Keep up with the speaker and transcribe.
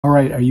All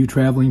right, are you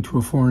traveling to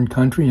a foreign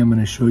country? I'm going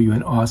to show you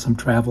an awesome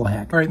travel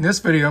hack. All right, in this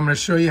video, I'm going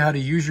to show you how to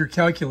use your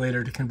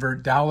calculator to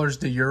convert dollars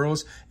to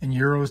euros and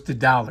euros to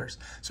dollars.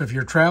 So if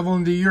you're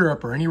traveling to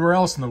Europe or anywhere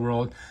else in the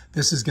world,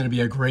 this is going to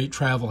be a great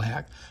travel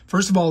hack.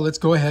 First of all, let's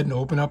go ahead and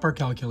open up our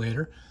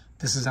calculator.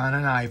 This is on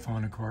an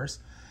iPhone, of course.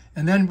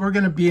 And then we're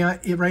going to be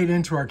right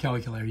into our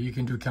calculator. You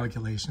can do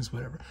calculations,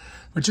 whatever.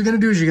 What you're going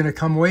to do is you're going to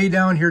come way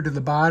down here to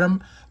the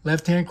bottom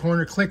left-hand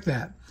corner, click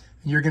that.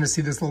 And you're going to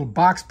see this little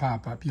box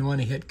pop up. You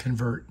want to hit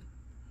convert.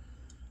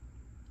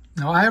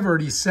 Now, I have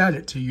already set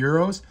it to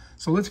euros,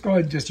 so let's go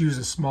ahead and just use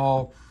a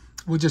small,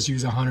 we'll just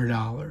use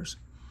 $100.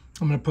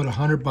 I'm going to put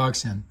 100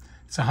 bucks in.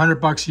 It's 100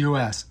 bucks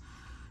US.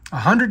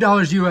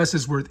 $100 US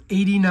is worth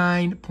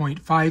 89.56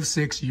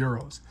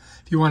 euros.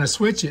 If you want to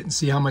switch it and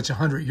see how much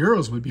 100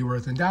 euros would be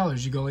worth in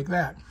dollars, you go like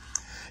that.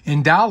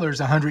 In dollars,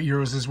 100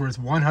 euros is worth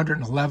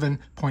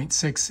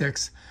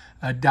 111.66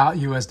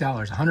 US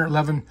dollars,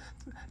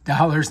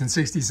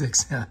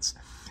 $111.66.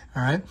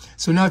 All right.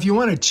 So now if you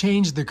want to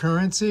change the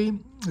currency,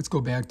 let's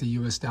go back to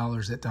US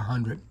dollars at the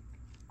 100.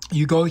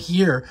 You go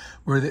here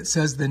where it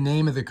says the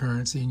name of the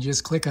currency and you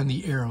just click on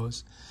the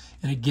arrows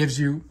and it gives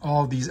you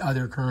all these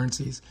other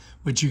currencies,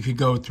 which you could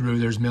go through.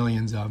 There's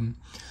millions of them.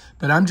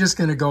 But I'm just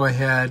going to go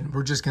ahead.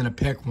 We're just going to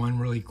pick one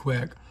really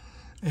quick.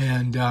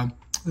 And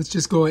let's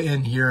just go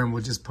in here and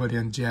we'll just put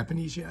in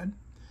Japanese yen.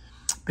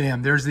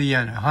 Bam, there's the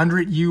yen.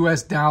 100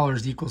 US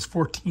dollars equals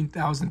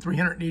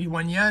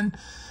 14,381 yen.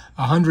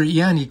 100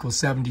 yen equals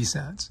 70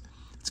 cents.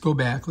 Let's go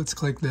back. Let's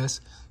click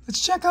this. Let's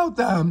check out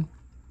the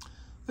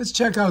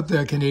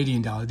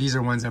Canadian dollar. These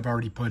are ones I've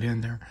already put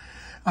in there.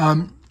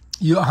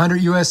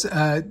 100 US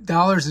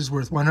dollars is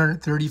worth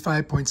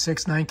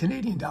 135.69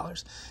 Canadian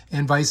dollars.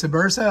 And vice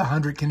versa,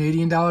 100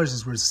 Canadian dollars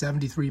is worth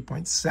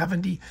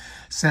 73.70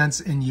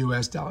 cents in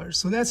US dollars.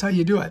 So that's how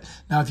you do it.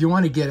 Now, if you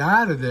want to get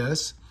out of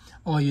this,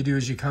 all you do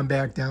is you come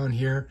back down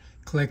here,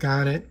 click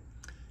on it,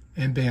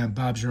 and bam,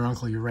 Bob's your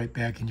uncle. You're right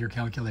back in your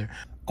calculator.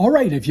 All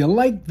right, if you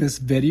like this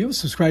video,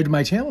 subscribe to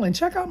my channel and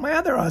check out my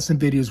other awesome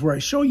videos where I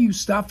show you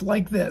stuff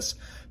like this.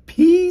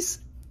 Peace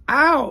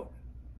out.